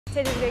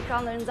Televizyon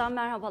ekranlarından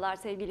merhabalar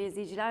sevgili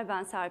izleyiciler.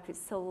 Ben Serpil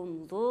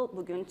Savunlu.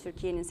 Bugün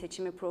Türkiye'nin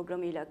Seçimi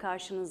programıyla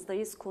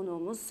karşınızdayız.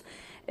 Konuğumuz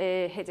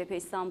HDP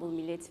İstanbul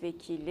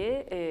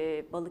Milletvekili,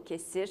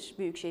 Balıkesir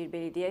Büyükşehir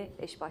Belediye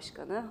Eş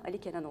Başkanı Ali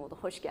Kenanoğlu.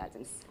 Hoş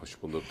geldiniz.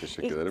 Hoş bulduk,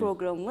 teşekkür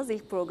ederim.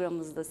 İlk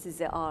programımızda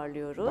sizi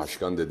ağırlıyoruz.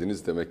 Başkan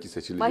dediniz, demek ki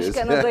seçileceğiz.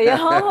 Başkan adayı.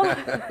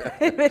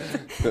 Evet,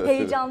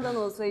 heyecandan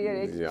olsa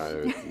gerek. Ya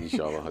evet,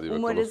 inşallah, hadi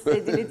bakalım. Umarız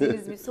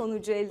dilediğiniz bir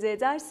sonucu elde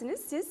edersiniz.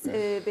 Siz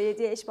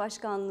belediye eş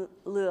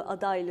başkanlığı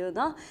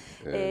adaylığına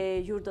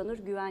Yurdanur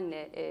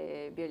Güven'le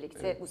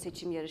birlikte bu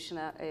seçim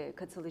yarışına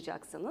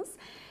katılacaksınız.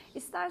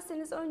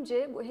 İsterseniz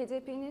önce bu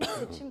HDP'nin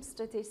seçim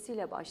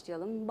stratejisiyle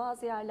başlayalım.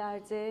 Bazı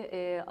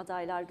yerlerde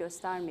adaylar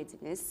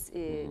göstermediniz.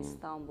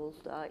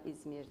 İstanbul'da,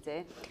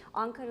 İzmir'de.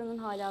 Ankara'nın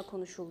hala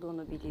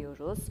konuşulduğunu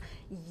biliyoruz.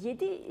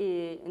 7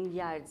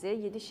 yerde,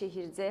 7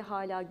 şehirde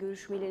hala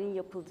görüşmelerin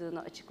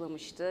yapıldığını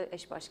açıklamıştı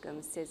eş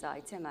başkanımız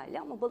Sezai Temelli.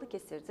 Ama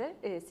Balıkesir'de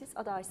siz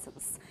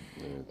adaysınız.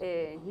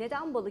 Evet.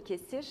 Neden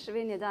Balıkesir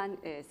ve neden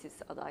siz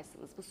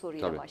adaysınız? Bu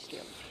soruyla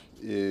başlayalım.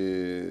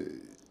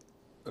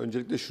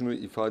 Öncelikle şunu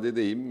ifade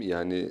edeyim,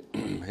 yani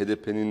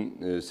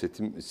HDP'nin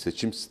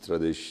seçim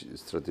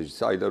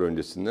stratejisi aylar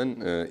öncesinden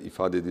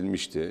ifade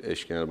edilmişti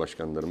eş genel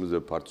başkanlarımız ve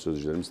parti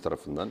sözcülerimiz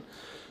tarafından.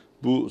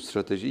 Bu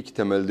strateji iki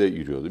temelde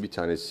yürüyordu. Bir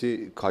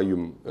tanesi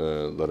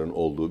kayyumların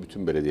olduğu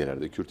bütün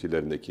belediyelerde, Kürt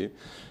illerindeki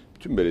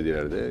bütün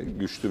belediyelerde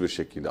güçlü bir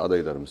şekilde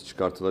adaylarımız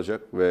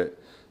çıkartılacak ve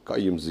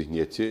kayyum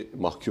zihniyeti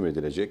mahkum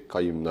edilecek,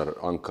 kayyumlar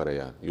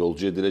Ankara'ya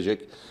yolcu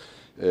edilecek.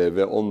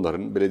 Ve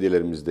onların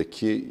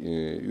belediyelerimizdeki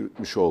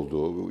yürütmüş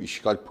olduğu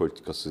işgal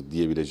politikası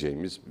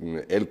diyebileceğimiz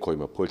el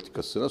koyma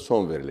politikasına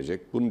son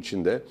verilecek. Bunun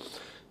için de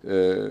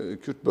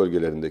Kürt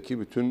bölgelerindeki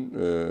bütün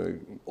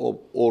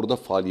orada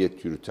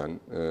faaliyet yürüten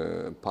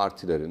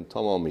partilerin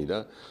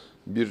tamamıyla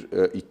bir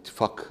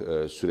ittifak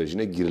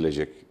sürecine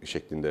girilecek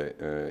şeklinde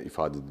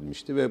ifade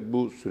edilmişti ve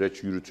bu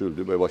süreç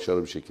yürütüldü ve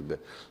başarılı bir şekilde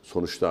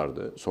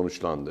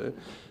sonuçlandı.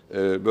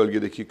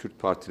 Bölgedeki Kürt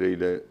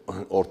partileriyle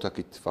ortak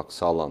ittifak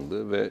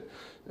sağlandı ve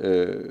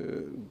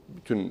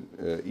bütün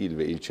il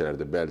ve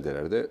ilçelerde,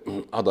 beldelerde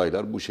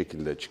adaylar bu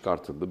şekilde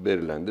çıkartıldı,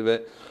 belirlendi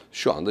ve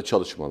şu anda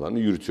çalışmalarını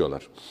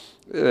yürütüyorlar.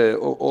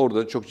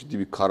 Orada çok ciddi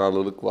bir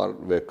kararlılık var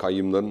ve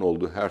kayyumların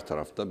olduğu her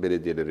tarafta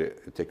belediyeleri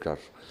tekrar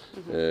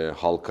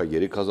halka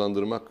geri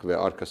kazandırmak ve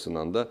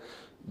arkasından da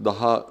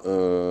daha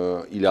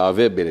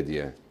ilave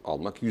belediye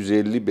almak.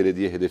 150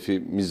 belediye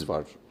hedefimiz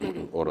var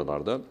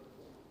oralarda.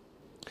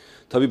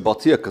 Tabii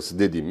Batı yakası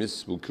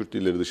dediğimiz bu Kürt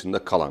illeri dışında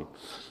kalan,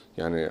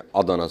 yani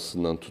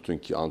Adana'sından tutun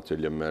ki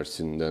Antalya,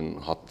 Mersin'den,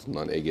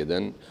 hattından,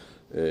 Ege'den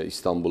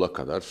İstanbul'a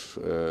kadar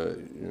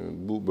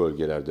bu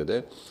bölgelerde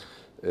de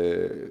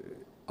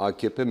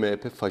AKP,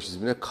 MHP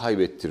faşizmine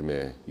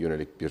kaybettirmeye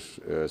yönelik bir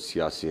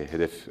siyasi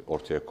hedef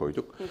ortaya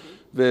koyduk.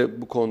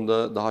 Ve bu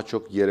konuda daha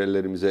çok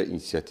yerellerimize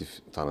inisiyatif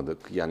tanıdık.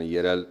 Yani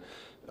yerel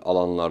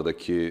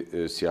alanlardaki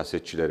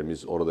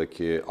siyasetçilerimiz,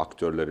 oradaki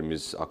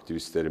aktörlerimiz,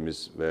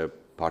 aktivistlerimiz ve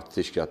parti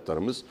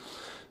teşkilatlarımız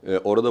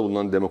orada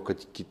bulunan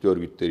demokratik kitle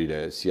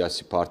örgütleriyle,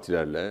 siyasi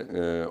partilerle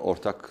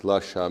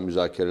ortaklaşa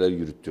müzakereler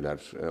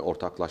yürüttüler,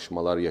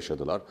 ortaklaşmalar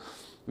yaşadılar.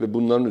 Ve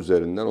bunların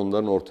üzerinden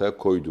onların ortaya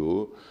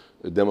koyduğu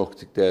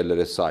demokratik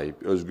değerlere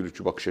sahip,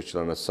 özgürlükçü bakış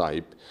açılarına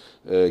sahip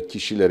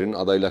kişilerin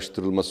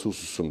adaylaştırılması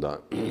hususunda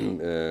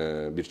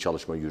bir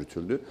çalışma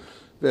yürütüldü.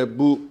 Ve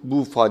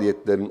bu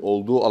faaliyetlerin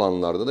olduğu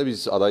alanlarda da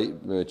biz aday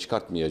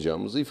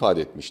çıkartmayacağımızı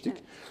ifade etmiştik.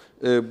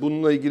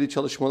 Bununla ilgili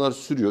çalışmalar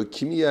sürüyor.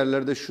 Kimi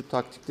yerlerde şu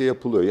taktikte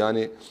yapılıyor.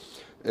 Yani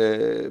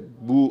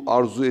bu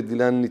arzu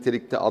edilen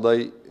nitelikte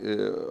aday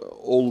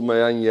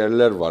olmayan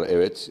yerler var,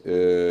 evet.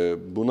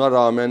 Buna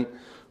rağmen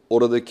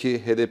oradaki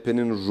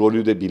HDP'nin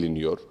rolü de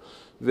biliniyor.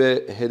 Ve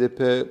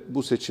HDP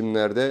bu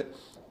seçimlerde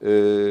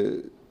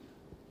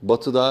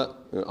Batı'da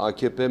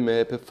AKP,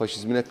 MHP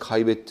faşizmine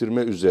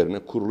kaybettirme üzerine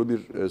kurulu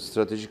bir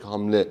stratejik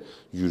hamle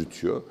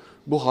yürütüyor.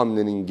 Bu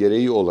hamlenin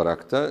gereği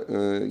olarak da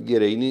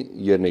gereğini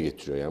yerine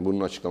getiriyor. Yani bunun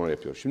açıklamaları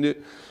yapıyor.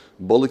 Şimdi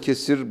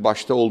Balıkesir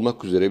başta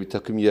olmak üzere bir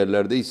takım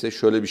yerlerde ise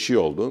şöyle bir şey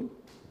oldu.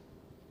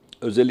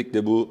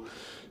 Özellikle bu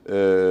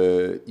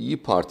İYİ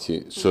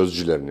Parti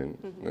sözcülerinin,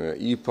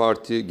 İYİ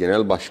Parti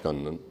Genel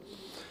Başkanı'nın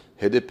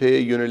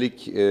HDP'ye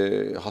yönelik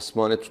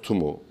hasmane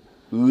tutumu,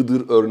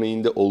 Iğdır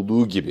örneğinde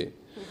olduğu gibi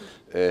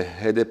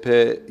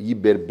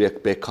HDP'yi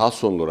beka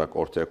son olarak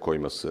ortaya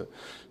koyması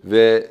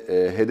ve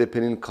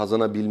HDP'nin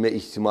kazanabilme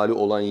ihtimali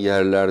olan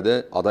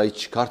yerlerde aday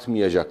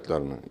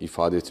çıkartmayacaklarını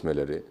ifade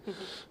etmeleri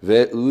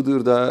ve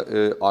Iğdır'da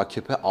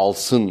AKP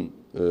alsın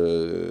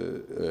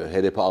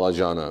HDP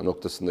alacağına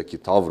noktasındaki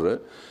tavrı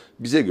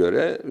bize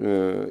göre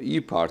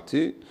İYİ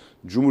Parti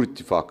Cumhur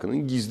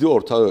İttifakı'nın gizli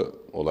ortağı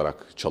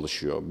olarak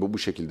çalışıyor. Bu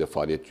şekilde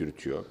faaliyet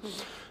yürütüyor.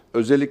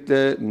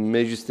 Özellikle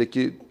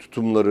meclisteki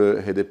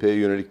tutumları, HDP'ye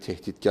yönelik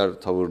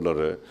tehditkar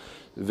tavırları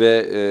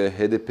ve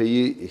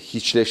HDP'yi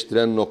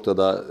hiçleştiren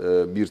noktada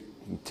bir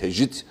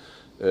tecrit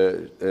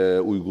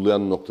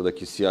uygulayan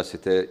noktadaki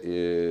siyasete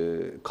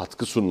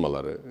katkı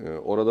sunmaları,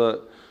 orada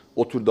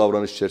o tür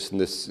davranış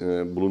içerisinde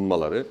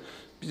bulunmaları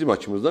bizim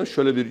açımızdan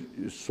şöyle bir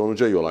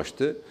sonuca yol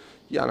açtı.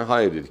 Yani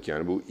hayır dedik,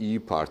 yani bu İyi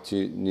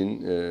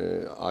Parti'nin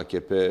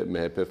AKP,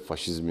 MHP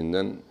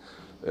faşizminden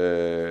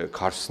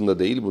karşısında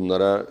değil,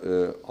 bunlara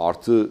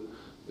artı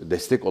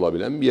destek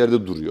olabilen bir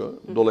yerde duruyor.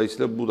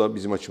 Dolayısıyla bu da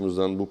bizim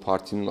açımızdan bu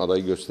partinin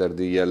adayı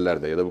gösterdiği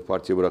yerlerde ya da bu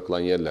partiye bırakılan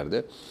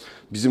yerlerde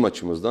bizim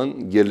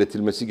açımızdan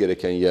geriletilmesi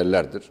gereken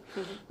yerlerdir.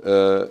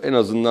 En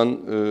azından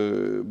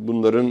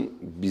bunların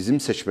bizim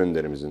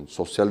seçmenlerimizin,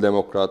 sosyal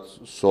demokrat,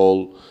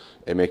 sol,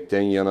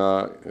 emekten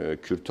yana,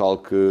 Kürt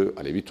halkı,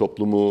 Alevi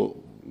toplumu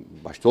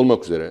başta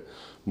olmak üzere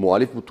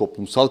muhalif bu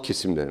toplumsal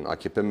kesimlerin,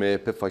 AKP,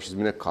 MHP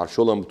faşizmine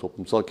karşı olan bu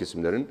toplumsal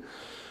kesimlerin,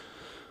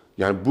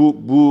 yani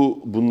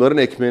bunların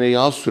ekmeğine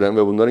yağ süren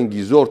ve bunların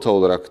gizli ortağı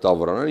olarak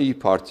davranan İyi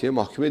Parti'ye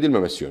mahkum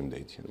edilmemesi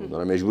yönündeydi. Yani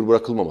bunlara mecbur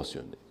bırakılmaması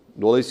yönündeydi.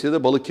 Dolayısıyla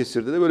da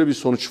Balıkesir'de de böyle bir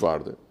sonuç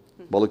vardı.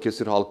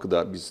 Balıkesir halkı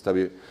da, biz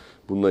tabii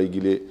bununla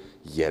ilgili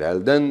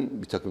yerelden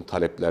bir takım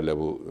taleplerle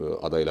bu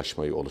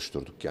adaylaşmayı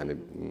oluşturduk. Yani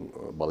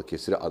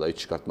Balıkesir'e aday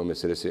çıkartma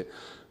meselesi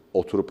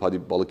oturup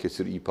hadi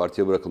Balıkesir İyi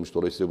Parti'ye bırakılmış,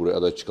 dolayısıyla buraya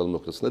aday çıkalım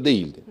noktasında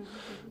değildi.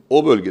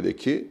 O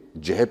bölgedeki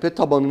CHP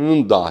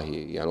tabanının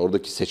dahi, yani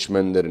oradaki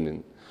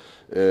seçmenlerinin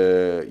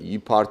İyi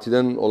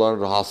Parti'den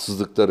olan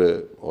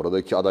rahatsızlıkları,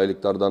 oradaki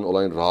adaylıklardan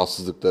olan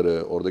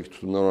rahatsızlıkları, oradaki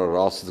tutumdan olan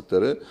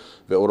rahatsızlıkları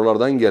ve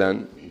oralardan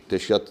gelen,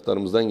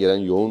 teşkilatlarımızdan gelen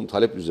yoğun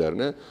talep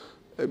üzerine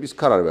biz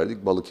karar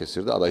verdik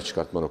Balıkesir'de aday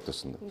çıkartma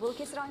noktasında.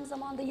 Balıkesir aynı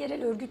zamanda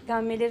yerel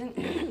örgütlenmelerin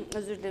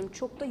özür dilerim,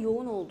 çok da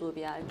yoğun olduğu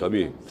bir yer.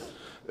 Tabii.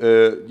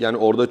 Yani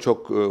orada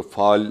çok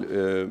faal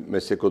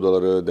meslek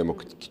odaları,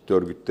 demokratik kitle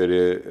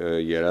örgütleri,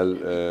 yerel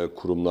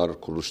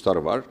kurumlar, kuruluşlar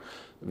var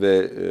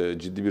ve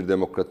ciddi bir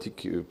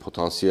demokratik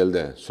potansiyel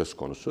de söz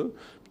konusu.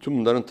 Bütün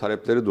bunların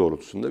talepleri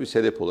doğrultusunda biz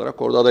HDP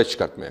olarak orada aday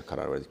çıkartmaya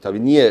karar verdik.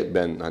 Tabii niye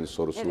ben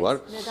sorusu var.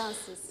 Neden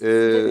siz?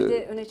 Sizde bir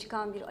de öne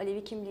çıkan bir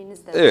Alevi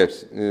kimliğiniz de var.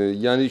 Evet,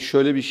 yani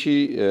şöyle bir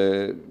şey,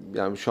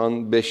 yani şu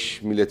an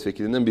 5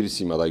 milletvekilinden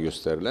birisiyim aday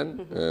gösterilen,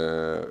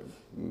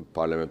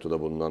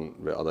 parlamentoda bulunan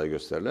ve aday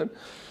gösterilen.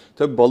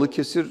 Tabii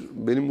Balıkesir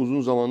benim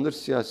uzun zamandır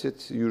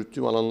siyaset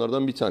yürüttüğüm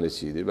alanlardan bir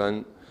tanesiydi.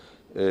 Ben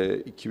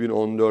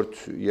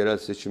 2014 yerel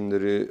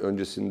seçimleri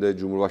öncesinde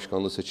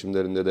Cumhurbaşkanlığı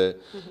seçimlerinde de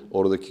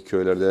oradaki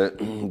köylerde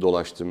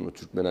dolaştım.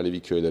 Türkmen Alevi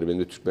köyleri, benim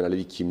de Türkmen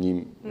Alevi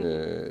kimliğim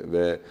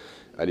ve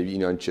Alevi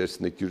inanç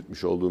içerisindeki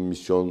yürütmüş olduğum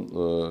misyon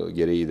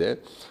gereği de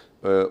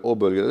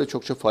o bölgelerde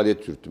çokça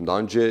faaliyet yürüttüm. Daha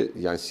önce,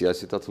 yani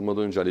siyasete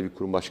atılmadan önce Alevi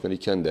Kurum Başkanı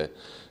iken de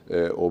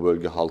o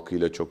bölge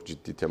halkıyla çok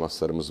ciddi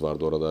temaslarımız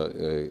vardı. Orada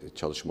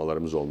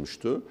çalışmalarımız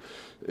olmuştu.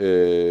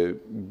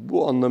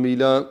 Bu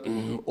anlamıyla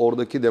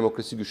oradaki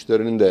demokrasi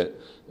güçlerinin de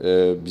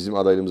bizim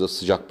adaylığımıza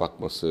sıcak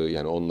bakması,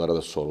 yani onlara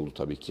da soruldu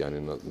tabii ki,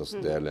 yani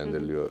nasıl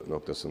değerlendiriliyor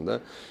noktasında.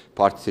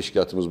 Parti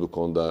teşkilatımız bu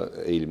konuda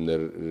eğilimler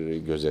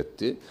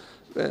gözetti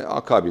ve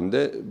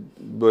akabinde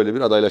böyle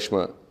bir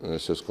adaylaşma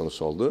söz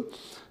konusu oldu.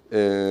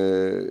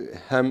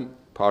 Hem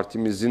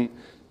partimizin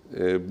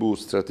bu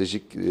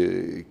stratejik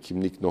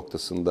kimlik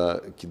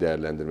noktasındaki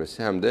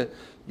değerlendirmesi hem de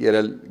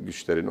yerel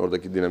güçlerin,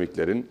 oradaki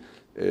dinamiklerin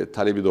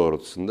talebi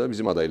doğrultusunda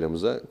bizim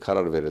adaylığımıza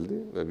karar verildi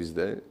ve biz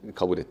de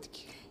kabul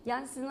ettik.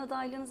 Yani sizin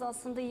adaylığınız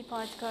aslında İyi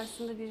Parti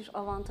karşısında bir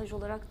avantaj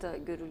olarak da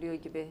görülüyor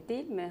gibi,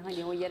 değil mi?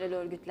 Hani o yerel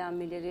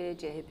örgütlenmeleri,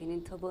 CHP'nin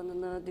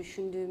tabanını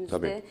düşündüğümüzde...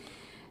 Tabii.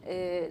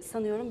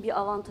 Sanıyorum bir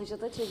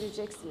avantaja da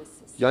çevireceksiniz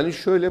siz. Yani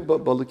şöyle,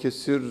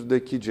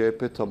 Balıkesir'deki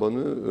CHP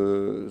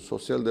tabanı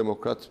sosyal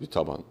demokrat bir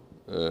taban.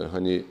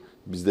 Hani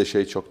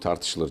bizde çok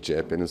tartışılır,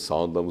 CHP'nin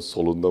sağında mı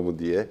solunda mı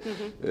diye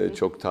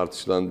çok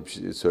tartışılan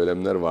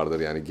söylemler vardır.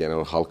 Yani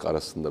genel halk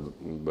arasında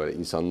böyle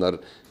insanlar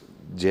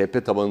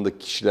CHP tabanındaki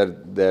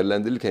kişiler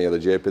değerlendirirken ya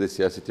da CHP'de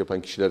siyaset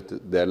yapan kişiler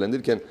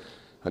değerlendirirken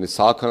hani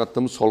sağ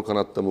kanatta mı, sol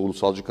kanatta mı,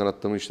 ulusalcı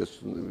kanatta mı işte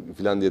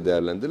filan diye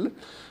değerlendirilir.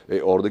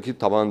 Oradaki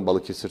taban,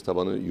 Balıkesir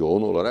tabanı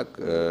yoğun olarak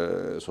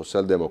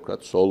sosyal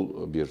demokrat, sol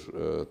bir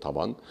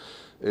taban.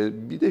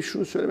 Bir de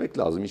şunu söylemek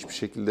lazım, hiçbir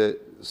şekilde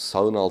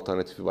sağın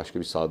alternatifi başka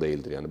bir sağ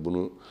değildir. Yani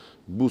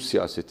bu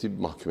siyaseti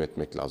mahkum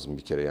etmek lazım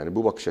bir kere. Yani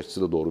bu bakış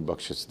açısı da doğru bir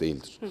bakış açısı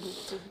değildir.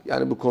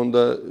 Yani bu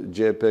konuda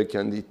CHP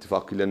kendi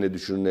ittifakıyla ne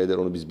düşünür ne eder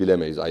onu biz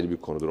bilemeyiz. Ayrı bir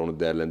konudur. Onu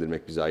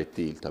değerlendirmek bize ait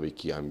değil. Tabii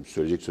ki yani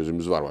söyleyecek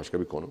sözümüz var, başka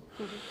bir konu.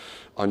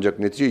 Ancak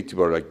netice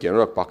itibariyle olarak genel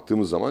olarak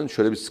baktığımız zaman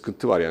şöyle bir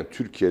sıkıntı var. Yani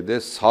Türkiye'de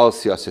sağ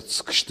siyaset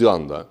sıkıştığı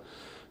anda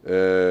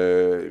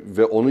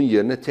ve onun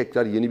yerine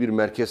tekrar yeni bir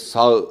merkez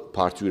sağ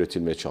parti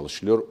üretilmeye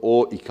çalışılıyor.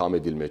 O ikame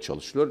edilmeye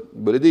çalışılıyor.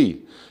 Böyle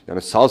değil.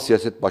 Yani sağ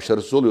siyaset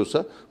başarısız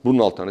oluyorsa bunun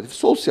alternatifi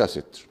sol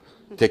siyasettir.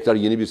 Tekrar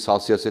yeni bir sağ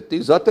siyaset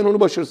değil. Zaten onu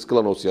başarısız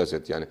kılan o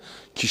siyaset yani.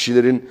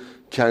 Kişilerin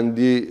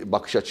kendi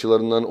bakış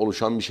açılarından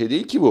oluşan bir şey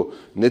değil ki bu.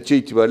 Netice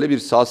itibariyle bir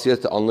sağ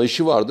siyaset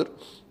anlayışı vardır.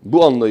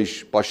 Bu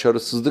anlayış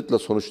başarısızlıkla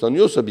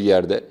sonuçlanıyorsa bir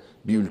yerde,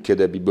 bir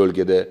ülkede, bir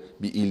bölgede,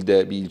 bir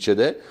ilde, bir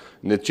ilçede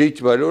netice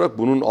itibariyle olarak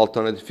bunun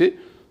alternatifi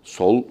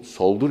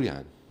soldur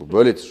yani. Bu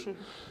böyledir.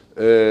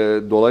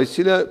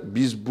 Dolayısıyla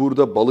biz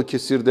burada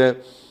Balıkesir'de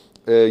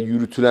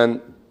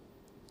yürütülen,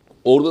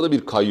 orada da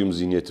bir kayyum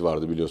zihniyeti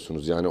vardı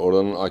biliyorsunuz. Yani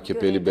oranın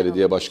AKP'li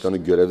belediye başkanı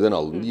görevden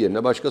alındı.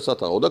 Yerine başkası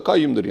atan. O da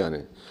kayyumdur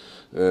yani.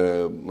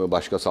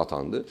 başkası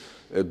atandı.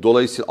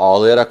 Dolayısıyla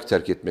ağlayarak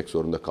terk etmek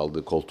zorunda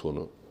kaldı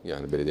koltuğunu.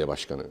 Yani belediye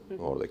başkanı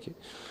oradaki.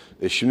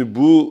 Şimdi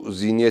bu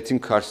zihniyetin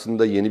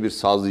karşısında yeni bir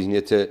sağ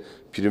zihniyete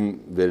prim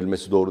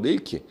verilmesi doğru değil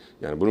ki.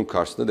 Yani bunun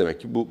karşısında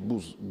demek ki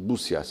bu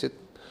siyaset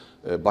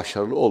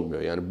başarılı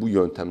olmuyor. Yani bu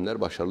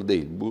yöntemler başarılı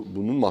değil.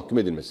 Bunun mahkum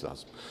edilmesi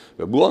lazım.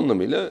 Ve bu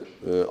anlamıyla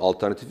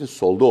alternatifin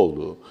solda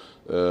olduğu,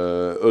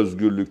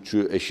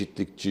 özgürlükçü,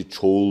 eşitlikçi,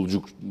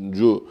 çoğulcu,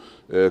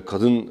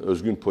 kadın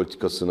özgün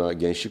politikasına,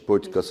 gençlik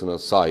politikasına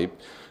sahip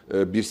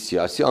bir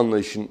siyasi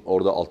anlayışın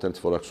orada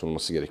alternatif olarak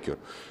sunulması gerekiyor.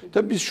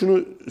 Tabii biz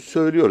şunu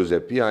söylüyoruz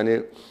hep,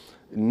 yani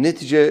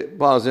netice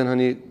bazen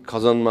hani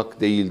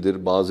kazanmak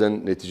değildir,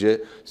 bazen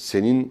netice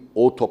senin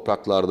o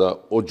topraklarda,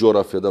 o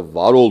coğrafyada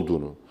var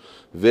olduğunu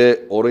ve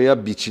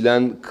oraya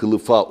biçilen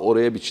kılıfa,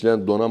 oraya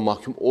biçilen dona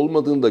mahkum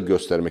olmadığını da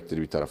göstermektir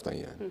bir taraftan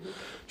yani.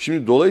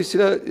 Şimdi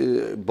dolayısıyla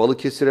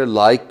Balıkesir'e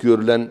layık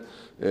görülen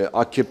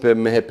AKP,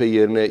 MHP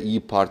yerine İyi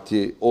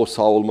Parti, o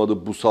sağ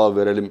olmadı bu sağ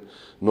verelim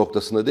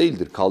noktasında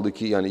değildir. Kaldı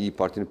ki yani İyi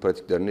Parti'nin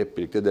pratiklerini hep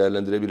birlikte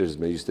değerlendirebiliriz.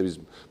 Mecliste biz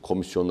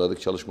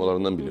komisyonlardaki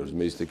çalışmalarından biliyoruz.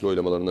 Meclisteki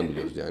oylamalarından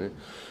biliyoruz yani.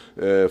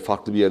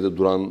 Farklı bir yerde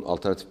duran,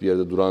 alternatif bir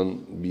yerde duran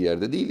bir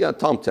yerde değil. Yani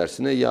tam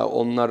tersine ya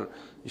onlar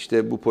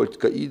işte bu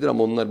politika iyidir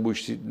ama onlar bu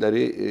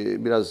işleri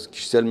biraz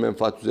kişisel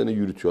menfaat üzerine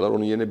yürütüyorlar.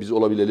 Onun yerine biz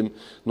olabilelim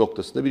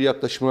noktasında bir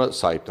yaklaşıma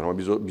sahiptir. Ama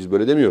biz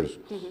böyle demiyoruz.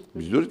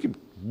 Biz diyoruz ki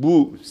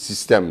bu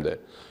sistemde,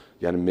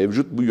 yani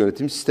mevcut bu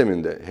yönetim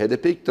sisteminde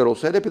HDP iktidar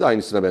olsa HDP de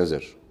aynısına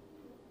benzer.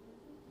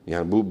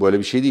 Yani bu böyle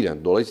bir şey değil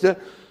yani. Dolayısıyla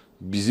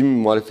bizim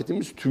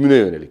muhalefetimiz tümüne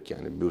yönelik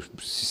yani.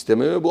 Bu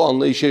sisteme ve bu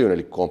anlayışa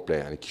yönelik komple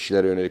yani.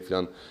 Kişilere yönelik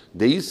falan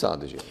değil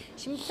sadece.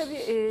 Şimdi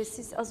tabii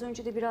siz az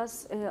önce de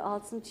biraz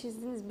altını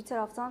çizdiniz. Bir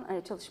taraftan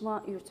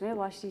çalışma yürütmeye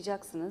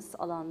başlayacaksınız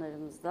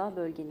alanlarınızda,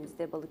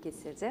 bölgenizde,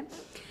 Balıkesir'de.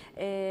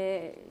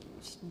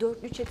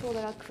 Dörtlü çete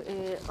olarak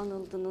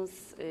anıldınız,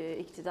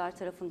 iktidar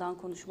tarafından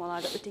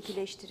konuşmalarda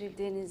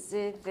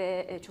ötekileştirildiğinizi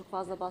ve çok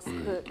fazla baskı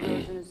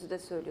gördüğünüzü de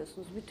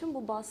söylüyorsunuz. Bütün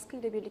bu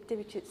baskıyla birlikte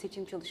bir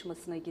seçim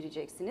çalışmasına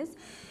gireceksiniz.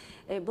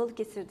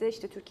 Balıkesir'de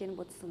işte Türkiye'nin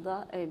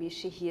batısında bir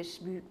şehir,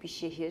 büyük bir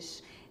şehir.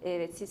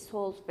 Evet, siz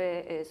sol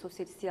ve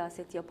sosyalist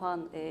siyaset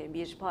yapan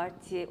bir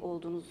parti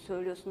olduğunuzu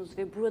söylüyorsunuz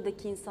ve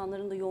buradaki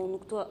insanların da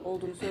yoğunlukta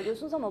olduğunu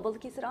söylüyorsunuz ama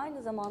Balıkesir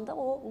aynı zamanda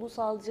o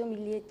ulusalcı,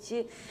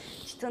 milliyetçi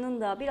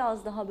çıtanın da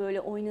biraz daha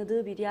böyle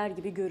oynadığı bir yer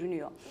gibi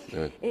görünüyor.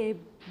 Evet.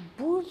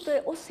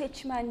 Burada o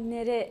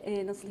seçmenlere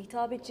nasıl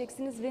hitap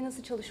edeceksiniz ve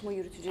nasıl çalışma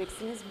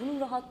yürüteceksiniz? Bunun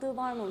rahatlığı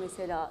var mı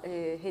mesela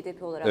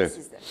HDP olarak evet.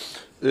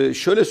 sizde?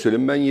 Şöyle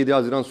söyleyeyim, ben 7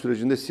 Haziran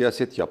sürecinde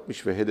siyaset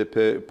yapmış ve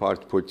HDP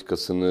parti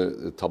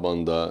politikasını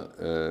tabanda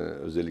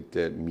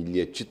özellikle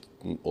milliyetçi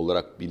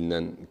olarak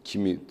bilinen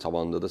kimi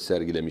tabanda da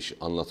sergilemiş,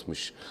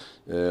 anlatmış.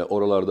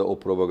 Oralarda o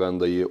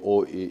propagandayı,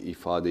 o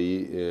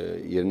ifadeyi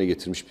yerine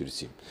getirmiş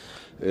birisiyim.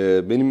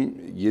 Benim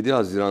 7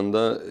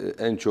 Haziran'da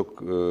en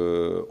çok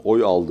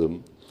oy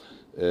aldığım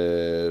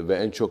ve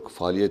en çok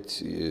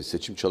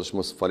seçim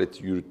çalışması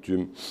faaliyeti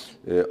yürüttüğüm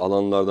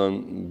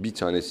alanlardan bir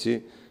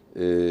tanesi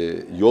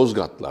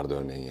Yozgatlar'da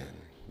örneğin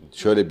yani.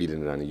 Şöyle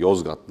bilinir hani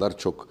Yozgatlar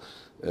çok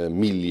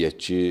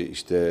milliyetçi,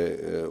 işte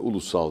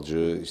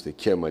ulusalcı, işte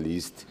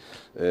Kemalist,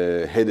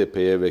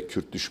 HDP'ye ve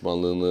Kürt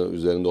düşmanlığını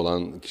üzerinde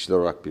olan kişiler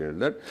olarak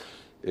bilinirler.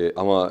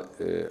 Ama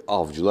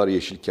Avcılar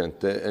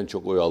Yeşilkent'te en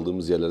çok oy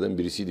aldığımız yerlerden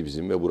birisiydi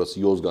bizim ve burası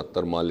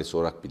Yozgatlar Mahallesi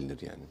olarak bilinir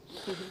yani.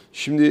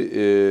 Şimdi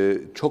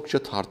çokça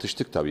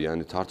tartıştık tabii,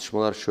 yani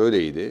tartışmalar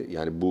şöyleydi,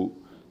 yani bu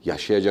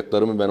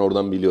yaşayacaklarımı ben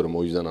oradan biliyorum,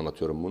 o yüzden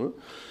anlatıyorum bunu.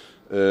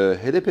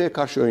 HDP'ye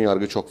karşı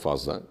önyargı çok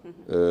fazla.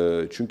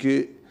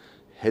 Çünkü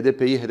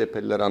HDP'yi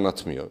HDP'liler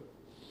anlatmıyor.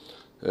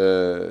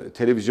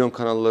 Televizyon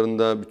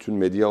kanallarında, bütün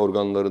medya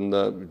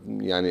organlarında,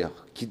 yani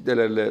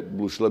kitlelerle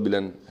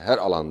buluşulabilen her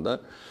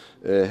alanda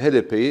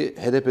HDP'yi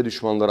HDP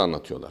düşmanları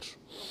anlatıyorlar.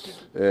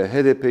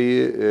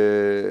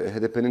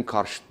 HDP'nin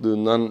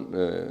karşıtlığından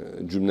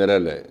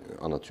cümlelerle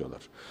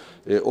anlatıyorlar.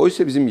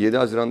 Oysa bizim 7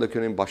 Haziran'daki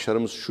önemli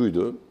başarımız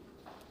şuydu.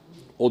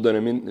 O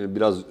dönemin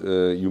biraz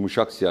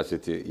yumuşak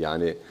siyaseti,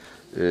 yani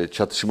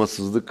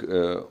çatışmasızlık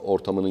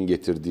ortamının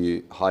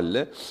getirdiği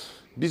halle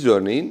biz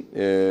örneğin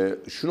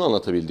şunu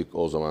anlatabildik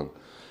o zaman.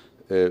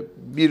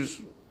 Bir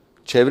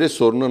çevre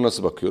sorununa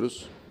nasıl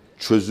bakıyoruz?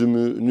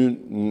 Çözümü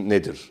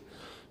nedir?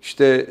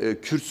 İşte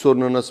Kürt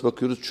sorununa nasıl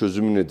bakıyoruz?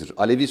 Çözümü nedir?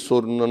 Alevi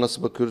sorununa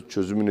nasıl bakıyoruz?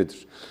 Çözümü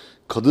nedir?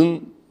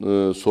 Kadın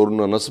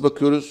sorununa nasıl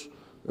bakıyoruz?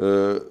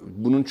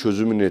 Bunun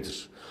çözümü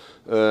nedir?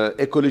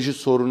 Ekoloji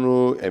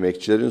sorunu,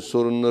 emekçilerin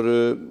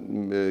sorunları,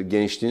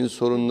 gençliğin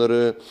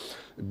sorunları,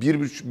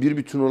 bir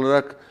bütün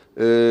olarak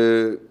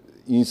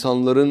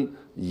insanların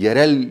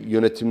yerel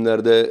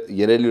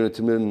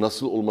yönetimlerin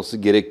nasıl olması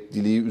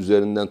gerekliliği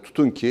üzerinden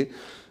tutun ki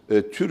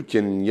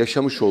Türkiye'nin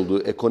yaşamış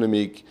olduğu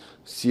ekonomik,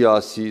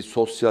 siyasi,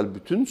 sosyal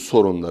bütün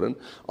sorunların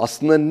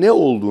aslında ne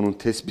olduğunun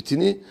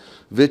tespitini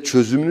ve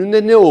çözümünün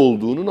de ne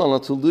olduğunun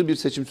anlatıldığı bir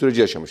seçim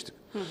süreci yaşamıştık.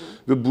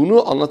 Ve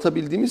bunu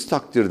anlatabildiğimiz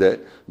takdirde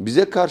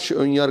bize karşı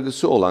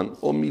önyargısı olan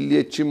o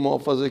milliyetçi,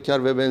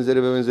 muhafazakar ve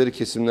benzeri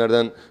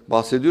kesimlerden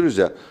bahsediyoruz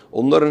ya,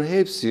 onların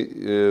hepsi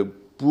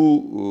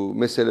bu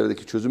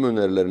meselelerdeki çözüm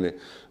önerilerini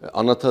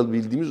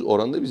anlatabildiğimiz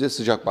oranda bize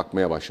sıcak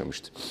bakmaya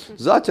başlamıştı.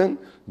 Zaten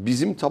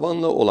bizim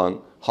tabanla olan,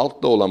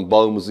 halkla olan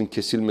bağımızın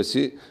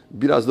kesilmesi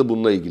biraz da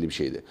bununla ilgili bir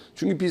şeydi.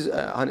 Çünkü biz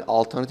hani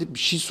alternatif bir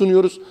şey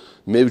sunuyoruz.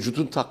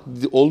 Mevcutun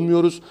taklidi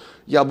olmuyoruz.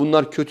 Ya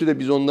bunlar kötü de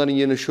biz onların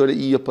yerine şöyle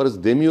iyi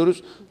yaparız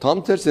demiyoruz.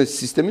 Tam tersine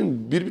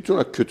sistemin bir bütün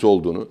olarak kötü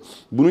olduğunu,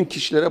 bunun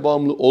kişilere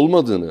bağımlı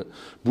olmadığını,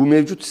 bu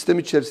mevcut sistem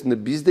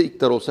içerisinde biz de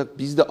iktidar olsak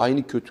biz de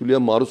aynı kötülüğe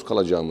maruz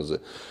kalacağımızı,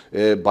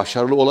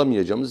 başarılı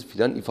olamayacağımızı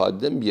filan ifade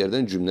eden bir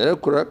yerden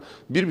cümleler kurarak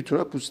bir bütün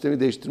olarak bu sistemi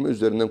değiştirme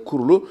üzerinden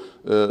kurulu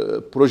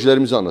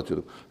projelerimizi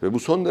anlatıyorduk. Ve bu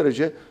son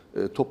derece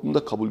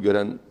toplumda kabul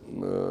gören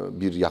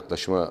bir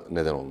yaklaşıma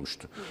neden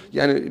olmuştu.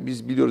 Yani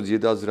biz biliyoruz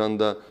 7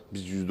 Haziran'da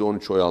biz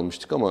 %13 oy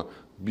almıştık ama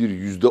bir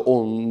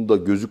 %10 da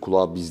gözü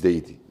kulağı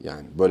bizdeydi.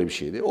 Yani böyle bir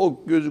şeydi. O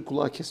gözü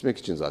kulağı kesmek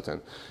için zaten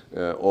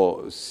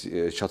o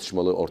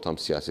çatışmalı ortam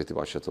siyaseti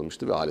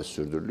başlatılmıştı ve hala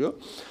sürdürülüyor.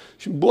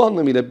 Şimdi bu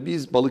anlamıyla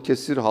biz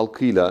Balıkesir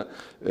halkıyla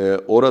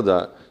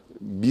orada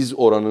biz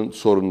oranın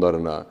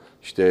sorunlarına,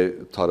 işte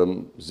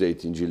tarım,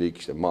 zeytincilik,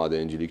 işte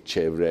madencilik,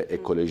 çevre,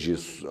 ekoloji,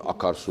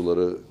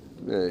 akarsuları,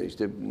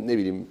 işte ne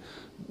bileyim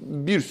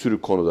bir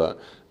sürü konuda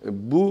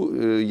bu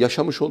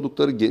yaşamış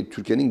oldukları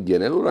Türkiye'nin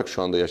genel olarak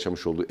şu anda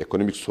yaşamış olduğu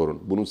ekonomik sorun,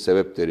 bunun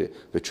sebepleri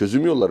ve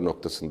çözüm yolları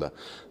noktasında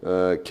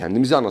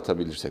kendimizi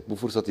anlatabilirsek, bu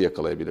fırsatı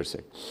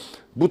yakalayabilirsek,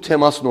 bu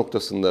temas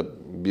noktasında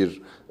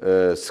bir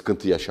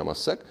sıkıntı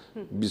yaşamazsak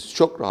biz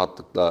çok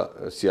rahatlıkla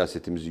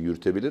siyasetimizi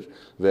yürütebilir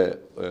ve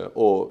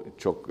o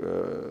çok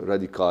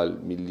radikal,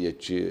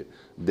 milliyetçi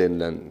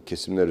denilen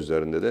kesimler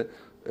üzerinde de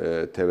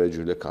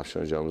teveccühle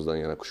karşılanacağımızdan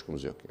yana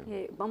kuşkumuz yok.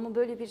 Yani. Ama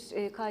böyle bir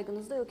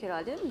kaygınız da yok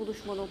herhalde.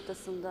 Buluşma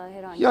noktasında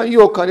herhangi yani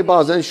yok hani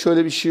bazen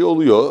şöyle bir şey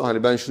oluyor.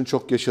 Hani ben şunu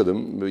çok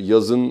yaşadım.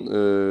 Yazın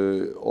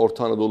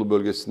Orta Anadolu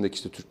bölgesindeki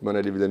işte Türkmen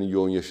Alevilerin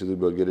yoğun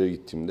yaşadığı bölgelere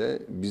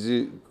gittiğimde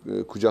bizi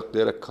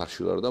kucaklayarak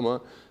karşılardı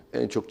ama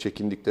en çok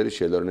çekindikleri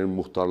şeyler, örneğin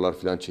muhtarlar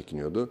falan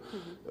çekiniyordu.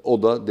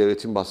 O da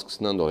devletin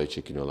baskısından dolayı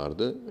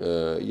çekiniyorlardı.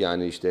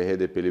 Yani işte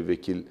HDP'li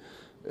vekil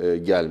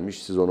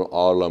gelmiş, siz onu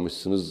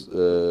ağırlamışsınız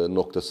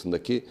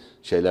noktasındaki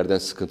şeylerden,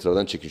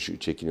 sıkıntılardan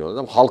çekiniyorlar.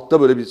 Ama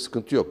halkta böyle bir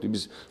sıkıntı yoktu.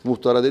 Biz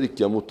muhtara dedik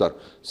ya, muhtar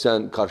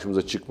sen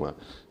karşımıza çıkma,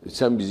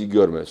 sen bizi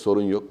görme,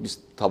 sorun yok. Biz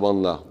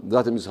tabanla,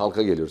 zaten biz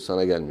halka geliyoruz,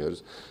 sana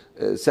gelmiyoruz.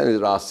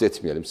 Seni rahatsız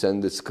etmeyelim,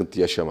 sen de sıkıntı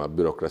yaşama,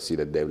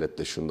 bürokrasiyle,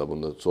 devletle, şunda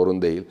bunda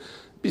sorun değil.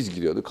 Biz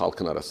gidiyorduk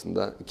halkın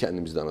arasında,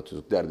 kendimizi de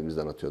anlatıyorduk, derdimizi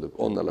de anlatıyorduk,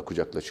 onlarla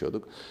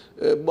kucaklaşıyorduk.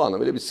 Bu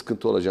anlamıyla bir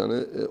sıkıntı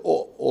olacağını,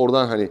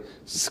 oradan hani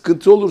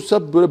sıkıntı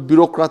olursa böyle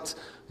bürokrat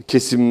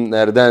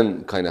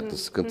kesimlerden kaynaklı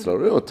sıkıntılar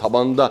oluyor ama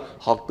tabanda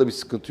halkta bir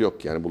sıkıntı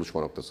yok yani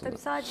buluşma noktasında. Tabii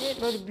sadece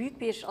böyle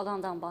büyük bir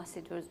alandan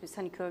bahsediyoruz biz.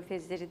 Hani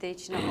körfezleri de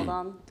içine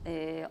alan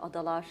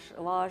adalar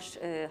var.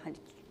 Hani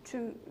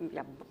tüm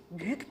ya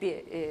büyük bir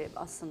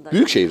aslında.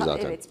 Büyükşehir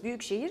zaten. Evet,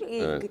 Büyükşehir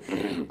Evet.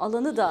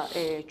 alanı da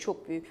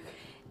çok büyük.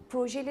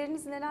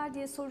 Projeleriniz neler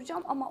diye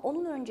soracağım ama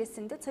onun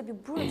öncesinde tabii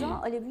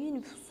burada Alevi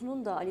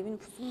nüfusunun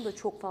da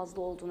çok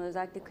fazla olduğunu,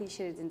 özellikle kıyı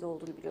şeridinde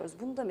olduğunu biliyoruz.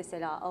 Bunu da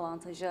mesela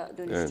avantaja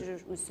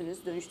dönüştürür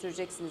müsünüz?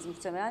 Dönüştüreceksiniz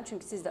muhtemelen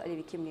çünkü siz de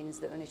Alevi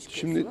kimliğinizle öne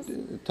çıkıyorsunuz.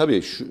 Şimdi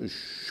tabii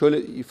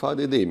şöyle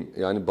ifade edeyim.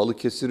 Yani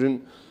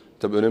Balıkesir'in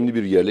tabii önemli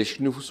bir yerleşik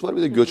nüfusu var,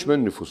 bir de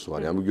göçmen nüfusu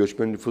var. Yani bu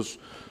göçmen nüfus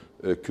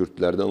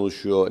Kürtlerden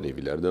oluşuyor,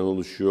 Alevilerden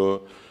oluşuyor,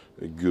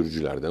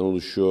 Gürcülerden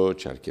oluşuyor,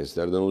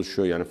 Çerkezlerden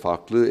oluşuyor. Yani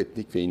farklı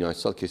etnik ve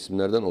inançsal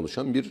kesimlerden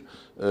oluşan bir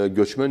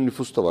göçmen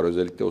nüfus da var.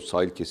 Özellikle o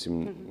sahil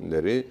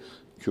kesimleri,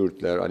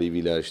 Kürtler,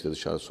 Aleviler, işte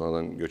dışarı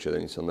sonradan göç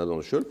eden insanlardan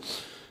oluşuyor.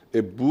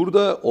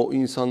 Burada o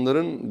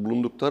insanların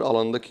bulundukları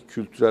alandaki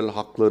kültürel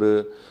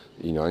hakları,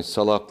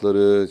 inançsal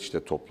hakları,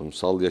 işte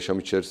toplumsal yaşam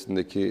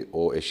içerisindeki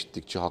o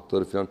eşitlikçi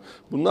hakları falan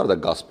bunlar da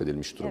gasp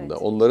edilmiş durumda.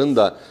 Evet. Onların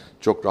da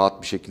çok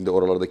rahat bir şekilde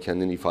oralarda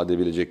kendini ifade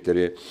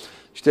edebilecekleri,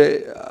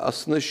 işte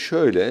aslında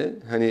şöyle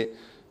hani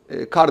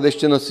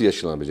kardeşçe nasıl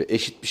yaşanabilecek,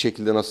 eşit bir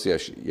şekilde nasıl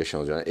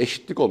yaşanacak? Yani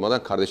eşitlik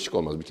olmadan kardeşlik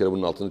olmaz. Bir kere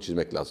bunun altını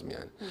çizmek lazım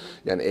yani.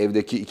 Yani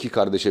evdeki iki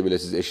kardeşe bile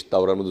siz eşit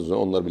davranmadığınız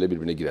zaman onlar bile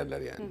birbirine girerler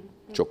yani.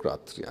 Çok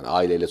rahattır yani.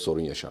 Aileyle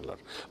sorun yaşarlar.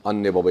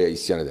 Anne babaya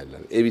isyan ederler.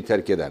 Evi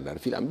terk ederler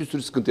filan. Bir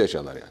sürü sıkıntı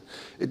yaşarlar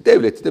yani.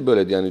 Devleti de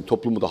böyle yani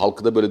toplumu da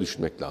halkı da böyle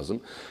düşünmek lazım.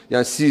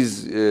 Yani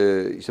siz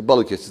işte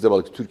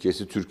Balıkesir'de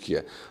Türkiye'si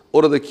Türkiye.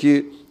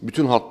 Oradaki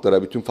bütün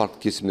halklara, bütün farklı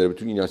kesimlere,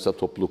 bütün inançsal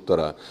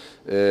topluluklara,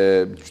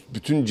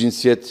 bütün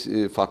cinsiyet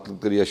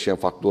farklılıkları yaşayan,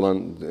 farklı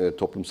olan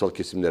toplumsal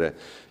kesimlere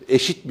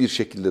eşit bir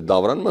şekilde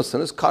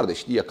davranmazsanız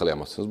kardeşliği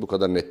yakalayamazsınız. Bu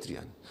kadar nettir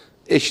yani.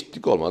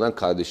 Eşitlik olmadan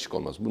kardeşlik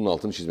olmaz. Bunun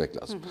altını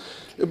çizmek lazım.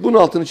 Bunun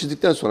altını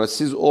çizdikten sonra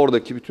siz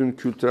oradaki bütün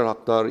kültürel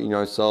haklar,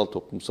 inançsal,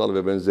 toplumsal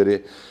ve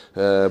benzeri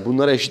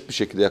bunlara eşit bir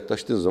şekilde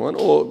yaklaştığınız zaman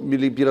o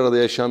bir arada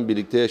yaşam,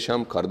 birlikte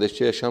yaşam,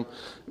 kardeşçe yaşam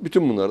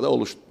bütün bunları da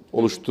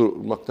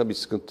oluşturmakta bir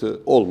sıkıntı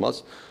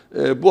olmaz.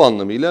 Bu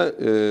anlamıyla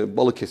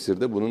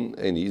Balıkesir'de bunun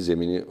en iyi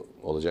zemini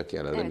olacak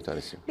yerlerden bir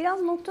tanesi.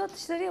 Biraz nokta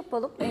atışları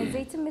yapalım.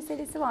 Zeytin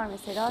meselesi var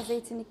mesela.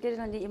 Zeytinliklerin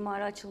hani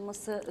imara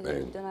açılması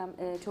bir dönem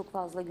çok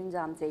fazla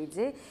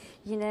gündemdeydi.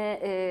 Yine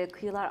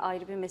kıyılar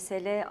ayrı bir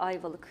mesele.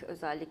 Ayvalık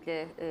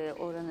özellikle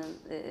oranın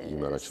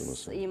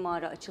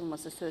imara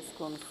açılması söz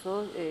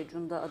konusu.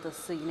 Cunda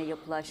Adası yine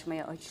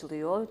yapılaşmaya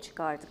açılıyor.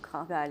 Çıkardık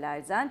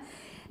haberlerden.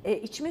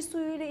 İçme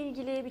suyuyla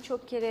ilgili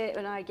birçok kere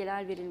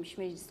önergeler verilmiş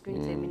meclis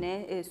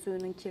gündemine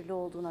suyunun kirli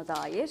olduğuna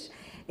dair.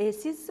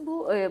 Siz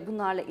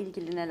bunlarla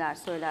ilgili neler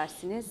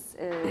söylersiniz?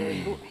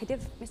 Bu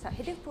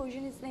hedef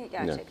projeniz ne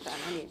gerçekten?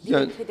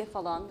 Hani bir hedef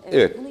falan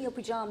bunu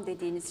yapacağım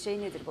dediğiniz şey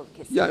nedir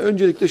Balıkesir? Ya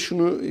öncelikle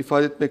şunu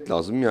ifade etmek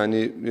lazım.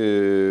 Yani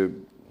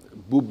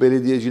bu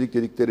belediyecilik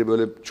dedikleri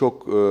böyle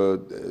çok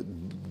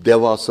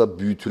devasa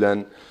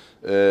büyütülen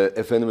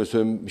efendime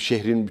söyleyeyim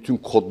şehrin bütün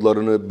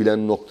kodlarını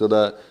bilen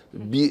noktada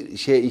bir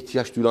şeye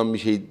ihtiyaç duyulan bir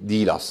şey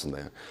değil aslında.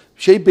 Yani.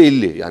 Şey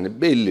belli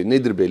yani belli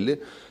nedir belli?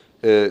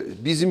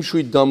 Bizim şu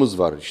iddiamız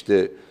var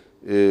işte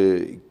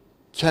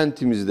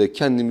kentimizde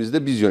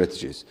kendimizde biz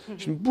yöneteceğiz.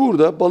 Şimdi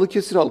burada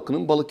Balıkesir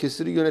halkının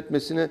Balıkesir'i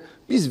yönetmesine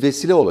biz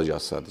vesile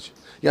olacağız sadece.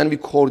 Yani bir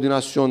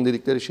koordinasyon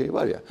dedikleri şey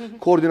var ya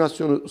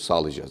koordinasyonu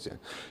sağlayacağız yani.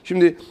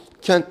 Şimdi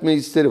kent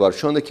meclisleri var.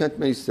 Şu anda kent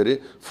meclisleri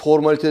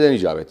formaliteden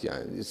icabet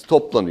yani.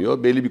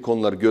 Toplanıyor, belli bir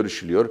konular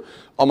görüşülüyor.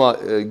 Ama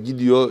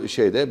gidiyor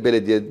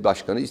belediye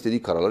başkanı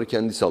istediği kararları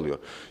kendisi alıyor.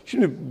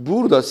 Şimdi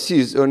burada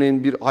siz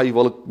örneğin bir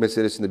Ayvalık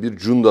meselesinde bir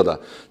Cunda'da,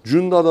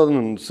 Cunda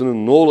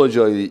Adası'nın ne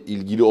olacağı ile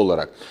ilgili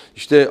olarak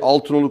işte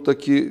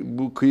Altınoluk'taki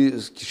bu kıyı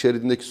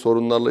şeridindeki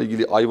sorunlarla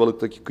ilgili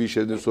Ayvalık'taki kıyı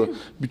şeridindeki sorun,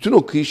 bütün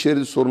o kıyı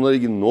şeridi sorunlarla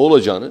ilgili ne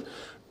olacağını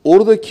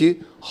oradaki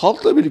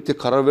halkla birlikte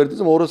karar verdiği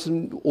zaman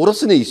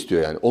orası ne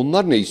istiyor yani?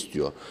 Onlar ne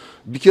istiyor?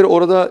 Bir kere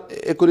orada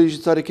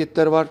ekolojist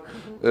hareketler var,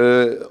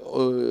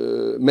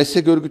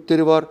 meslek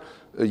örgütleri var,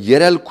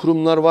 yerel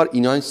kurumlar var,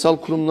 inançsal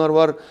kurumlar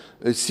var,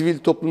 sivil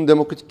toplum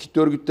demokratik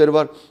kitle örgütleri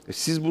var.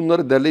 Siz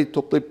bunları derleyip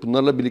toplayıp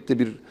bunlarla birlikte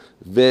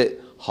ve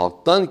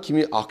halktan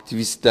kimi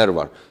aktivistler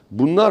var.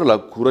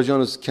 Bunlarla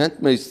kuracağınız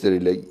kent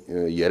meclisleriyle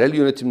yerel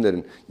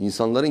yönetimlerin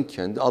insanların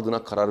kendi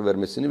adına karar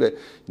vermesini ve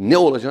ne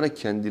olacağına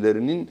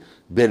kendilerinin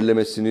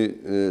belirlemesini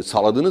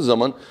sağladığınız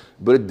zaman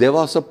böyle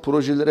devasa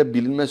projelere,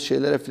 bilinmez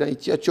şeylere falan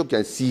ihtiyaç yok.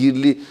 Yani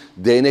sihirli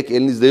değnek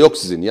elinizde yok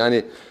sizin.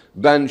 Yani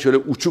ben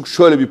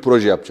şöyle bir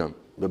proje yapacağım.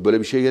 Böyle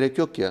bir şeye gerek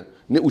yok ya.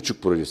 Ne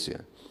uçuk projesi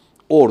yani.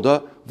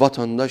 Orada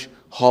vatandaş,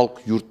 halk,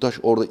 yurttaş,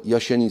 orada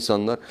yaşayan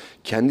insanlar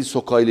kendi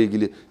sokağıyla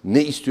ilgili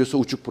ne istiyorsa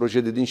uçuk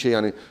proje dediğin şey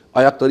yani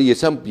ayakları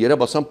yere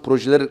basan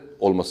projeler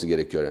olması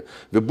gerekiyor. Yani.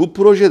 Ve bu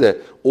projede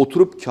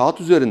oturup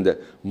kağıt üzerinde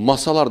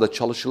masalarda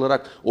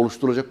çalışılarak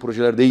oluşturulacak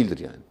projeler değildir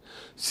yani.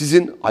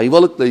 Sizin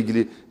Ayvalık'la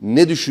ilgili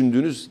ne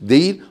düşündüğünüz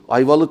değil,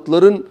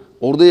 Ayvalıkların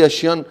orada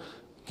yaşayan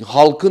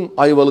halkın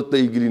Ayvalık'la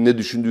ilgili ne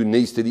düşündüğü, ne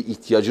istediği,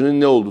 ihtiyacının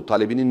ne olduğu,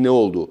 talebinin ne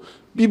olduğu.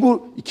 Bir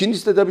bu,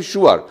 ikincisi de tabii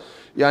şu var.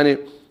 Yani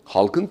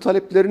halkın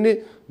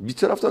taleplerini bir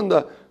taraftan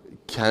da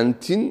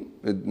kentin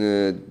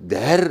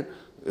değer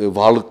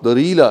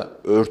varlıklarıyla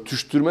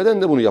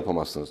örtüştürmeden de bunu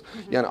yapamazsınız.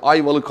 Yani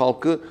Ayvalık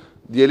halkı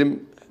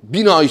diyelim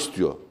bina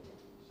istiyor.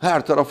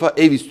 Her tarafa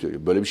ev istiyor.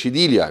 Böyle bir şey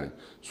değil yani.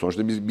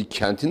 Sonuçta bir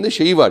kentin de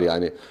şeyi var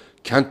yani.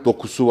 Kent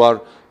dokusu var,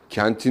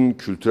 kentin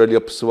kültürel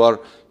yapısı var,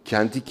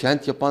 kenti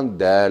kent yapan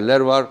değerler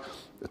var,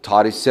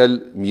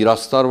 tarihsel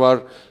miraslar var.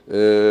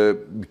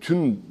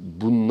 Bütün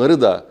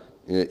bunları da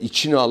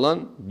içine alan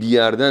bir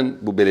yerden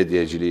bu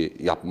belediyeciliği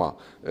yapma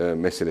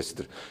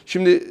meselesidir.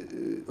 Şimdi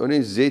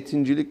örneğin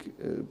zeytincilik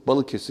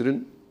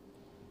Balıkesir'in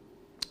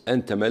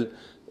en temel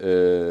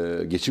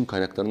geçim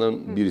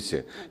kaynaklarından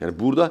birisi. Yani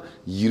burada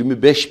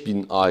 25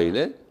 bin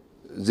aile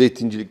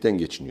zeytincilikten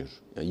geçiniyor.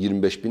 Yani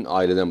 25 bin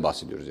aileden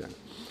bahsediyoruz yani.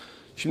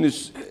 Şimdi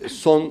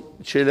son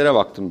şeylere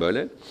baktım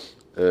böyle.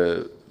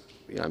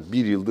 Yani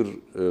bir yıldır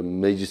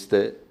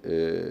mecliste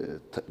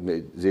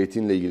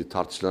zeytinle ilgili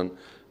tartışılan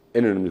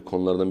en önemli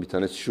konulardan bir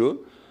tanesi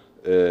şu.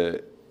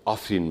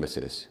 Afrin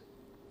meselesi.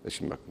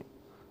 Şimdi bakın.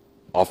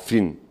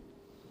 Afrin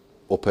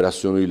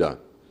operasyonuyla,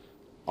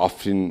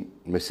 Afrin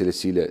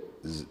meselesiyle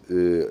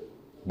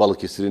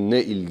Balıkesir'in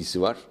ne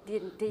ilgisi var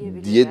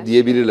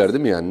diyebilirler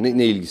değil mi? Yani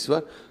ne ilgisi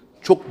var?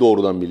 Çok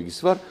doğrudan bir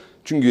ilgisi var.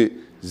 Çünkü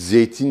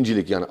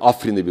zeytincilik yani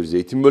Afrin'de bir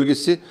zeytin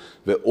bölgesi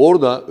ve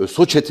orada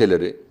ÖSO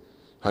çeteleri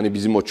hani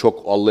bizim o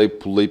çok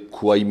allayıp pullayıp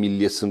Kuvayi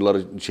Milliye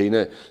sınırları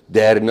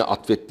değerini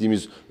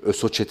atfettiğimiz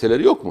ÖSO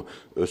çeteleri yok mu?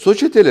 ÖSO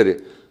çeteleri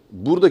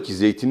buradaki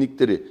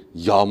zeytinlikleri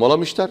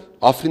yağmalamışlar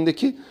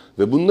Afrin'deki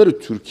ve bunları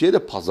Türkiye'de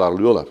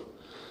pazarlıyorlar.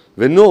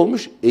 Ve ne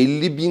olmuş?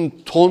 50 bin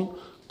ton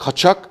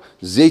kaçak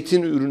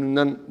zeytin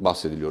ürününden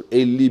bahsediliyor.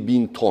 50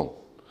 bin ton.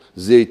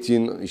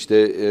 Zeytin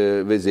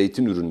ve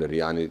zeytin ürünleri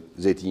yani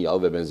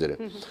zeytinyağı ve benzeri.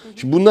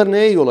 Şimdi bunlar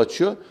neye yol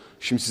açıyor?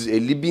 Şimdi siz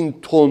 50 bin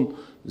ton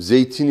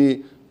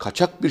zeytini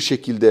kaçak bir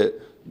şekilde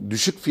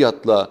düşük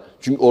fiyatla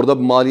çünkü orada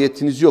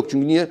maliyetiniz yok.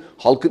 Çünkü niye?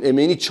 Halkın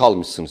emeğini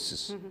çalmışsınız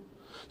siz.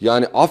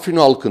 Yani Afrin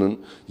halkının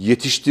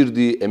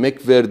yetiştirdiği,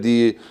 emek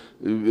verdiği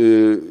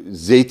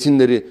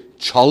zeytinleri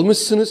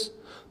çalmışsınız.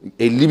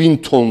 50 bin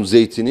ton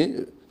zeytini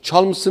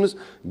Çalmışsınız,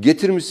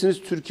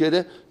 getirmişsiniz,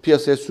 Türkiye'de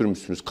piyasaya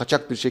sürmüşsünüz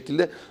kaçak bir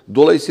şekilde.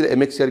 Dolayısıyla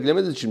emek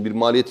sergilemediğiniz için, bir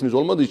maliyetiniz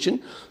olmadığı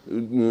için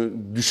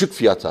düşük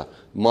fiyata,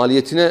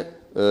 maliyetine,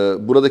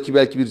 buradaki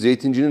belki bir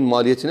zeytincinin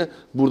maliyetine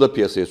burada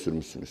piyasaya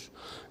sürmüşsünüz.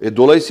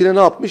 Dolayısıyla ne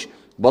yapmış?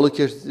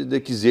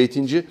 Balıkesir'deki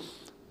zeytinci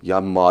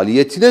ya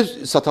maliyetine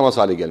satamaz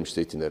hale gelmiş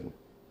zeytinlerini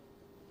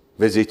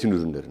ve zeytin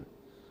ürünlerini.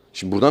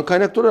 Şimdi buradan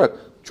kaynaklı olarak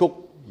çok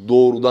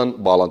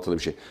doğrudan bağlantılı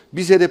bir şey.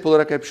 Biz HDP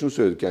olarak hep şunu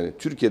söyledik, yani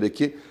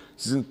Türkiye'deki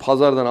sizin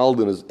pazardan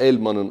aldığınız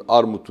elmanın,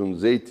 armutun,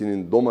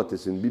 zeytinin,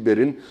 domatesin,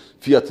 biberin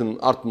fiyatının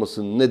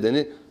artmasının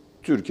nedeni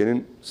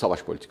Türkiye'nin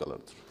savaş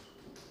politikalarıdır.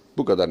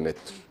 Bu kadar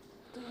nettir.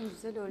 En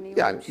güzel örneği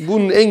Yani olmuş.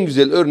 bunun en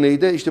güzel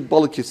örneği de işte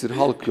Balıkesir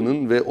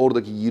halkının ve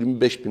oradaki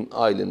 25 bin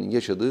ailenin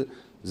yaşadığı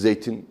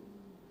zeytin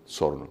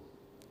sorunu.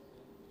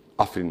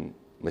 Afrin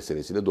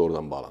meselesiyle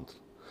doğrudan bağlantılı.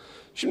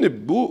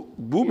 Şimdi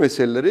bu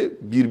meseleleri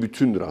bir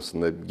bütündür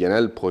aslında.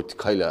 Genel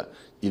politikayla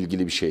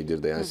ilgili bir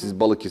şeydir de. Yani siz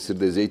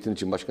Balıkesir'de zeytin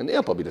için başka ne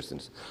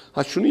yapabilirsiniz?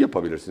 Ha şunu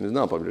yapabilirsiniz, ne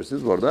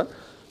yapabilirsiniz? Bu arada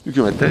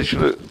hükümetten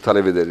şunu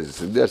talep ederiz.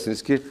 Siz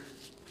dersiniz ki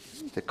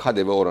işte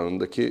KDV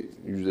oranındaki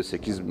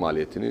 %8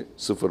 maliyetini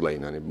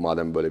sıfırlayın. Hani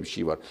madem böyle bir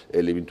şey var,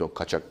 50 bin ton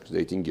kaçak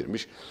zeytin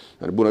girmiş.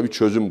 Yani buna bir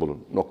çözüm bulun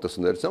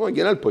noktasında deriz. Ama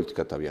genel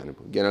politika tabii yani.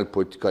 Genel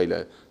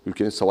politikayla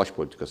ülkenin savaş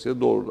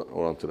politikasıyla doğru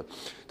orantılı.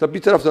 Tabii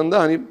bir taraftan da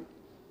hani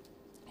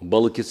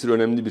Balıkesir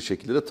önemli bir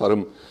şekilde de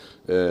tarım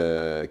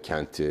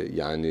kenti.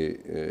 Yani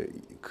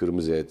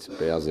kırmızı et,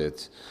 beyaz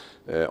et,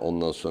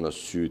 ondan sonra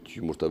süt,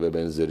 yumurta ve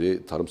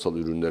benzeri tarımsal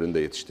ürünlerin de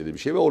yetiştirdiği bir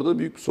şey. Ve orada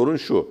büyük bir sorun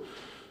şu.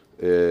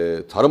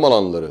 Tarım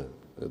alanları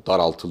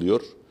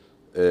daraltılıyor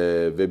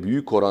ve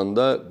büyük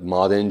oranda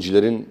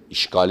madencilerin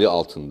işgali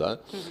altında.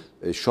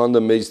 Şu anda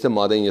mecliste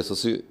maden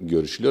yasası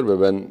görüşülüyor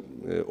ve ben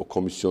o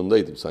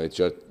komisyondaydım. Sanayi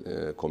Ticaret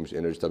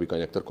Enerji Tabii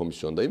Kaynaklar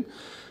Komisyon'dayım.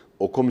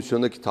 O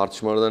komisyondaki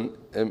tartışmalardan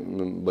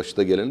en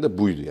başta gelen de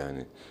buydu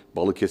yani.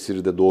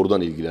 Balıkesir'i de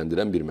doğrudan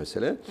ilgilendiren bir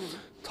mesele.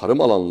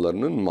 Tarım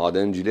alanlarının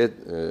madenciliğe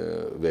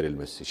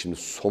verilmesi. Şimdi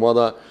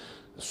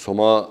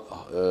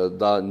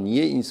Soma'da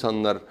niye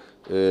insanlar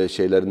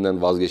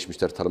şeylerinden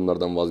vazgeçmişler,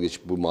 tarımlardan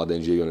vazgeçip bu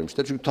madenciliğe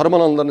yönelmişler? Çünkü tarım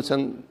alanlarını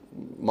sen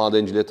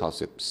madenciliğe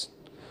tahsis etmişsin.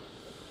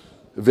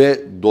 Ve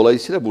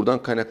dolayısıyla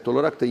buradan kaynaklı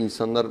olarak da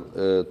insanlar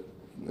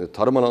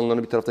tarım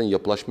alanlarını bir taraftan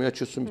yapılaşmaya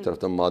açıyorsun, bir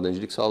taraftan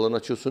madencilik sahalarını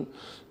açıyorsun.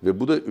 Ve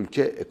bu da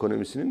ülke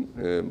ekonomisinin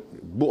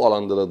bu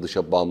alanda da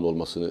dışa bağımlı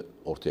olmasını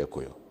ortaya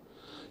koyuyor.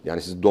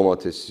 Yani siz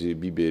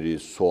domatesi, biberi,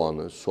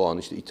 soğan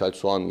işte ithal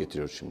soğan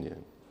getiriyoruz şimdi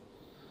yani.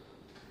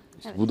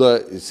 İşte evet. Bu da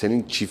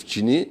senin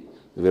çiftçini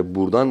ve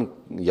buradan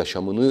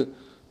yaşamını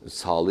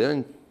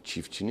sağlayan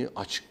çiftçini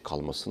aç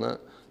kalmasına,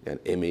 yani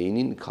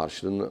emeğinin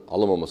karşılığını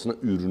alamamasına,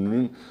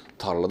 ürününün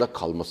tarlada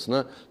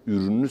kalmasına,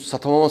 ürününü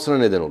satamamasına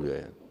neden oluyor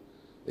yani.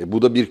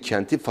 Bu da bir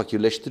kenti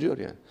fakirleştiriyor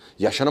yani.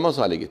 Yaşanamaz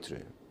hale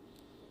getiriyor yani.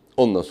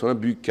 Ondan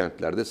sonra büyük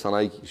kentlerde,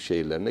 sanayi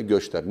şehirlerine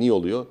göçler. Niye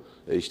oluyor?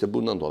 İşte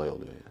bundan dolayı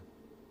oluyor yani.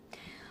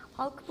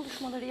 Halk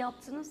buluşmaları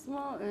yaptınız mı?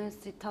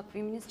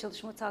 Takviminiz,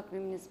 çalışma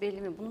takviminiz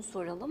belli mi? Bunu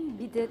soralım.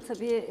 Bir de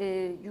tabii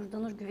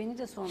Yurdanur Güven'i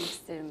de sormak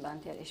isterim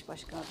ben, diğer eş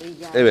başkan adayı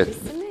yerlisi evet.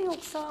 mi,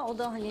 yoksa o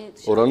da hani...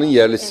 Oranın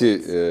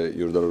yerlisi evet.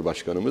 Yurdanur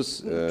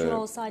Başkanımız. Mümkün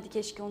olsaydı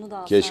keşke onu da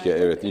alsaydı. Keşke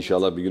evet,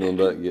 inşallah bir gün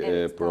onda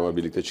evet, programa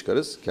birlikte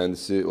çıkarız.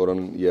 Kendisi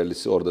oranın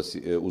yerlisi, orada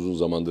uzun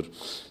zamandır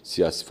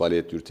siyasi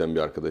faaliyet yürüten bir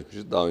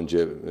arkadaşımız. Daha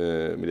önce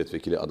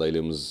milletvekili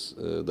adaylığımız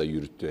da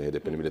yürüttü.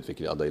 HDP'nin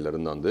milletvekili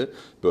adaylarındandı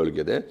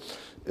bölgede.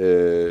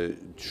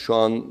 Şu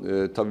an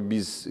tabii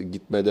biz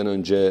gitmeden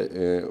önce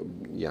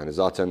yani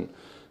zaten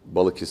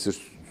Balıkesir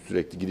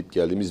sürekli gidip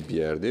geldiğimiz bir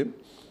yerdi.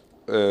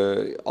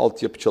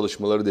 Altyapı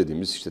çalışmaları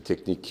dediğimiz işte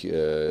teknik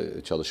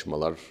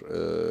çalışmalar,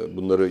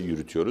 bunları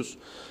yürütüyoruz.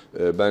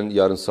 Ben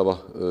yarın sabah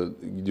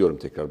gidiyorum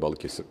tekrar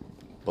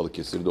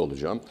Balıkesir'de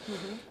olacağım. Hı hı.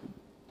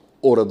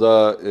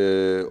 Orada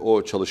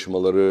o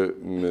çalışmaları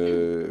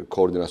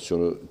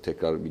koordinasyonu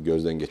tekrar bir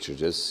gözden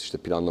geçireceğiz. İşte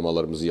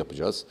planlamalarımızı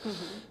yapacağız. Hı hı.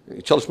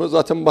 Çalışma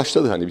zaten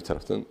başladı, hani bir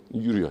taraftan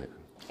yürüyor yani.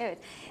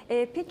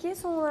 Evet. Peki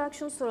son olarak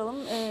şunu soralım.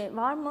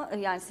 Var mı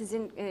yani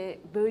sizin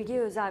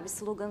bölgeye özel bir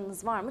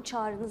sloganınız var mı?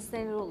 Çağrınız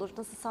neler olur?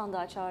 Nasıl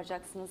sandığa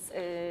çağıracaksınız?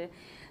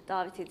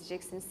 Davet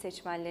edeceksiniz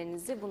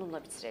seçmenlerinizi?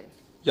 Bununla bitirelim.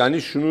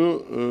 Yani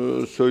şunu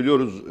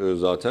söylüyoruz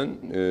zaten,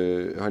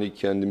 hani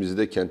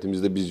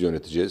kentimizde biz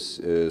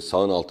yöneteceğiz.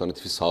 Sağın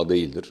alternatifi sağ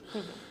değildir. Hı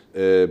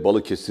hı.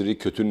 Balıkesir'i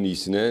kötünün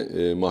iyisine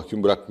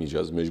mahkum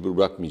bırakmayacağız, mecbur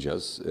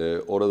bırakmayacağız.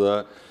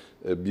 Orada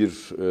bir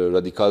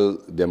radikal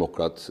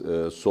demokrat,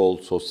 sol,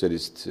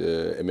 sosyalist,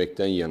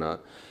 emekten yana,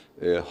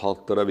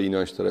 halklara ve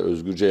inançlara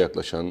özgürce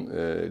yaklaşan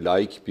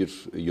laik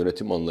bir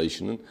yönetim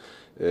anlayışının,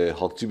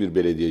 halkçı bir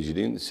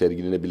belediyeciliğin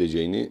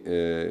sergilenebileceğini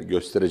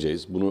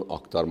göstereceğiz. Bunu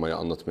aktarmaya,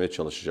 anlatmaya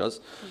çalışacağız.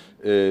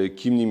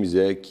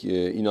 Kimliğimize,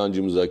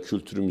 inancımıza,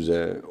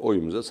 kültürümüze,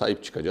 oyumuza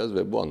sahip çıkacağız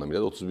ve bu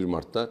anlamıyla da 31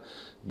 Mart'ta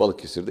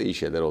Balıkesir'de iyi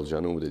şeyler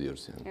olacağını umut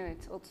ediyoruz yani. Evet,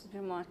 31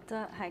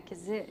 Mart'ta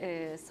herkesi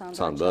sandığa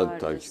Sandığa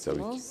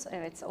çağırıyorsunuz. tabii ki.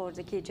 Evet,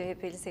 oradaki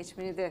CHP'li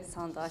seçmeni de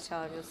sandığa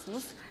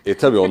çağırıyorsunuz.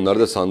 Tabii onlar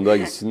da sandığa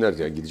gitsinler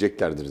ya,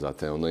 gideceklerdir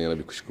zaten. Ondan yana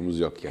bir kuşkumuz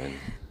yok yani.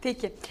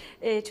 Peki,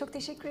 çok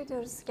teşekkür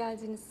ediyoruz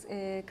geldiğiniz,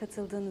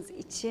 katıldığınız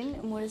için.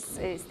 Umarız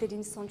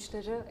istediğiniz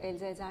sonuçları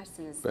elde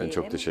edersiniz Ben diyelim.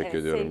 çok teşekkür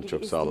ediyorum. Sevgili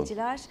Çok sağ olun.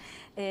 izleyiciler,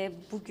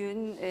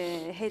 bugün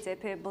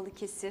HDP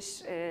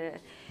Balıkesir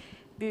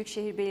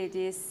Büyükşehir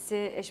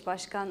Belediyesi eş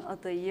başkan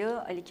adayı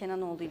Ali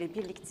Kenanoğlu ile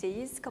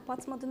birlikteyiz.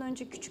 Kapatmadan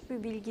önce küçük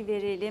bir bilgi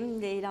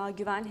verelim. Leyla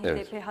Güven, HDP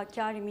Evet.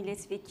 Hakkari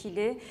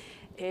Milletvekili.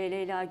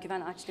 Leyla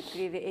Güven açlık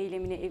grevi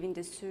eylemini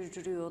evinde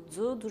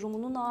sürdürüyordu.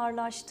 Durumunun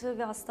ağırlaştığı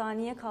ve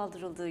hastaneye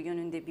kaldırıldığı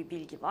yönünde bir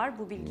bilgi var.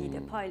 Bu bilgiyi de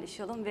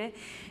paylaşalım ve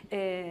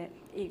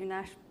iyi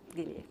günler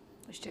dileyelim.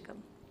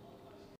 Hoşçakalın.